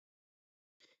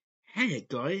Hey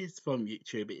guys from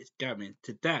YouTube, it's Gavin.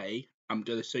 Today I'm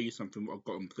going to show you something what I've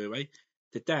got on Blu-ray.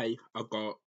 Today I've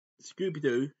got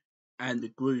Scooby-Doo and the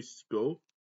Ghoul School,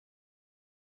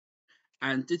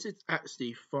 and this is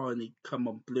actually finally come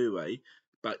on Blu-ray,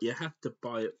 but you have to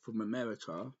buy it from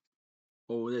America,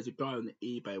 or there's a guy on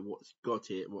eBay what's got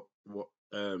it, what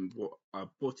I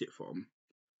bought it from.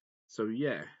 So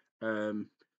yeah, um,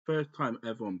 first time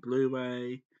ever on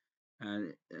Blu-ray,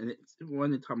 and it's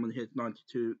running time on here is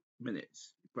 92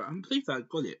 minutes. But I'm pleased I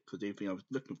got it because even I was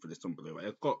looking for this on Blu-ray.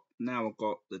 I've got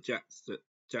the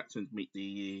Jacksons meet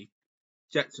the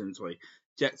Jetsons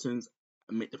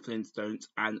meet the Flintstones,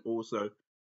 and also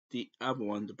the other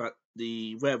one,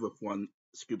 the werewolf one,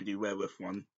 Scooby Doo werewolf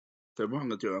one. So what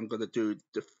I'm gonna do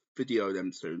the video of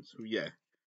them soon. So yeah,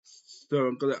 so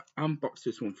I'm gonna unbox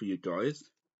this one for you guys.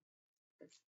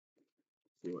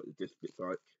 See what the disc looks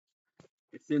like.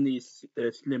 It's in these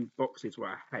slim boxes what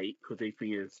I hate because the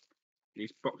thing is,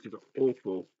 these boxes are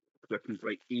awful because they can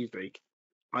break easily.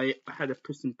 I had a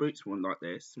Puss in Boots one like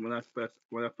this. When I first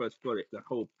got it, the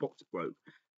whole box broke,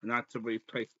 and I had to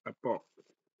replace a box.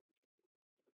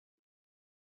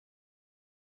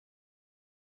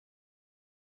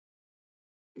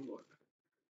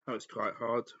 That was quite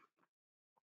hard.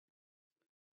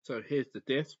 So here's the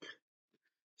disc.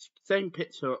 Same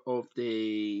picture of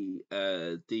the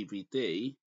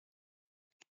DVD,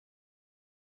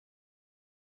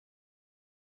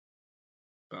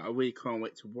 but I really can't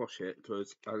wait to watch it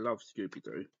because I love Scooby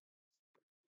Doo.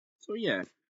 So yeah,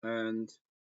 and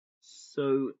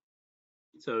so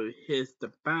here's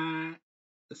the back,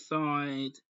 the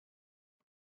side.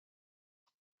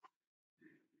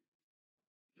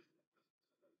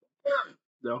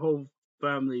 The whole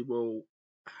family will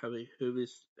have a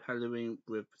Who's Halloween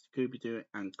with Scooby Doo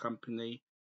and Company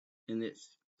in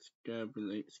its scary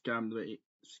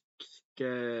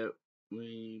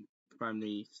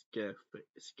family scare.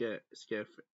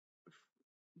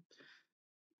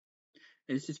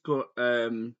 And this has got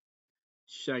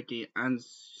Shaggy and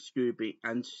Scooby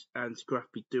and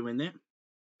Scrappy doing it.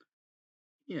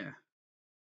 Yeah.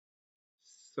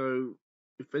 So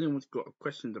if anyone's got a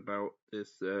question about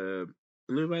this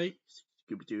Blu-ray,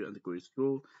 Scooby Doo and the Ghoul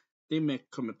School, leave me a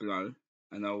comment below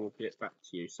and I will get back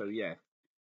to you. So yeah.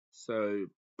 So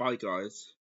bye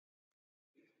guys.